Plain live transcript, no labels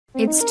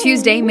It's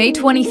Tuesday, May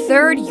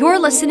 23rd. You're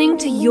listening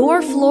to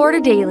Your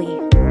Florida Daily.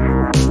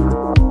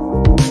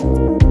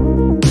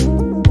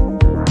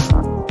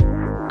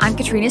 I'm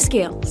Katrina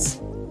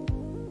Scales.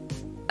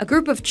 A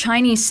group of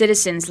Chinese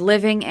citizens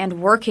living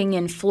and working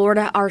in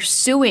Florida are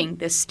suing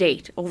the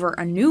state over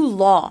a new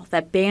law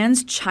that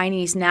bans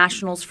Chinese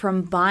nationals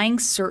from buying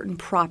certain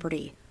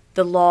property.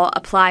 The law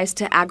applies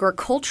to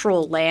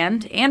agricultural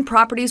land and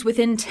properties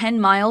within 10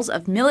 miles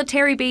of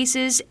military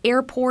bases,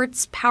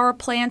 airports, power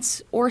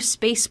plants, or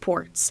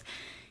spaceports.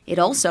 It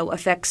also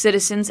affects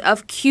citizens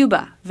of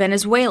Cuba,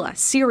 Venezuela,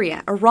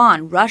 Syria,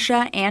 Iran,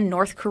 Russia, and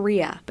North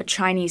Korea. But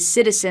Chinese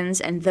citizens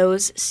and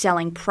those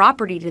selling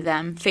property to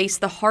them face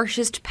the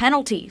harshest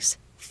penalties,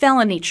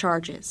 felony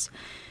charges.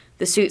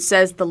 The suit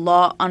says the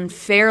law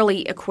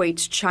unfairly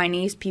equates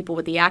Chinese people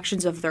with the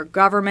actions of their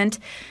government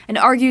and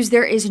argues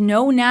there is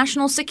no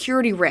national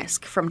security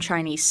risk from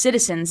Chinese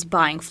citizens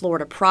buying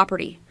Florida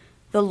property.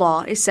 The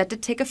law is set to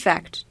take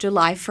effect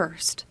July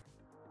 1st.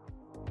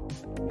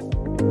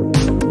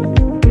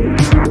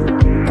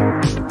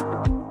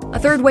 A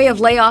third wave of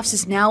layoffs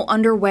is now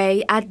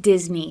underway at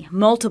Disney.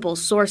 Multiple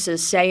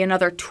sources say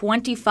another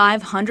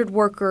 2,500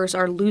 workers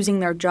are losing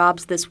their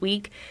jobs this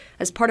week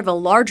as part of a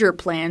larger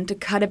plan to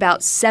cut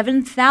about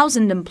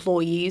 7,000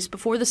 employees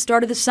before the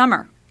start of the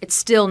summer. It's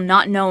still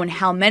not known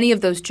how many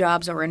of those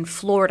jobs are in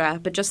Florida,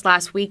 but just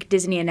last week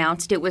Disney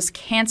announced it was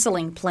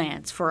canceling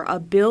plans for a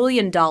 $1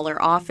 billion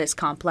office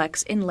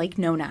complex in Lake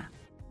Nona.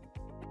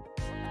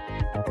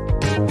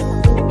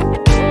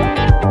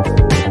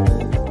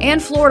 And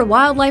Florida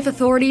wildlife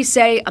authorities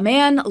say a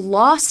man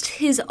lost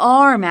his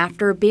arm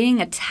after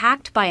being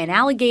attacked by an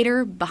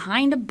alligator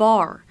behind a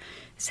bar.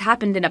 This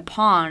happened in a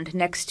pond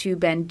next to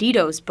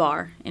Bandito's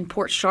Bar in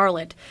Port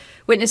Charlotte.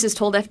 Witnesses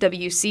told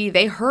FWC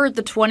they heard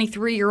the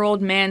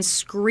 23-year-old man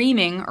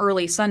screaming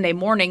early Sunday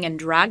morning and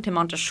dragged him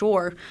onto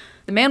shore.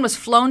 The man was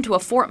flown to a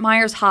Fort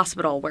Myers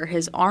hospital where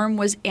his arm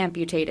was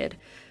amputated.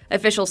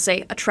 Officials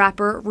say a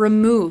trapper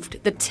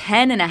removed the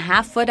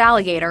 10.5-foot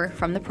alligator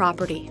from the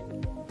property.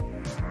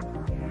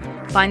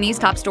 Find these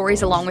top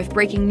stories along with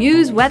breaking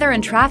news, weather,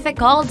 and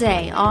traffic all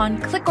day on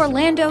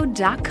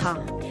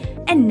clickorlando.com.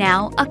 And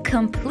now, a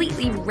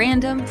completely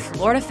random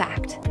Florida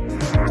fact.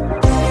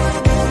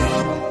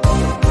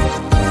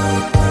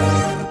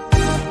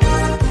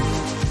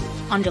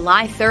 On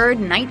July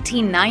 3rd,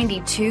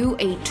 1992,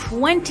 a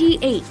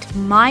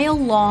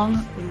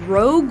 28-mile-long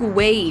rogue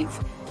wave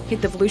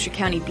hit the Volusia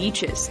County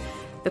beaches.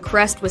 The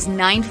crest was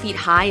 9 feet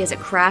high as it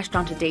crashed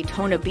onto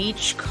Daytona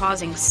Beach,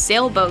 causing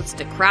sailboats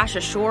to crash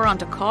ashore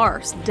onto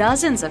cars.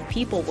 Dozens of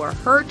people were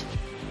hurt,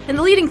 and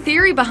the leading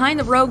theory behind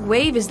the rogue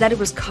wave is that it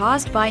was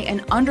caused by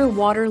an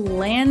underwater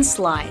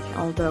landslide,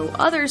 although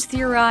others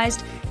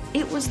theorized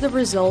it was the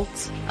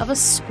result of a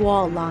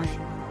squall line.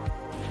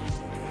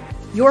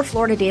 Your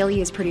Florida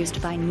Daily is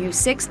produced by News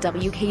 6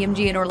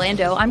 WKMG in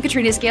Orlando. I'm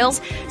Katrina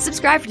Scales.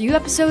 Subscribe for new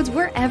episodes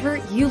wherever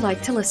you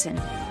like to listen.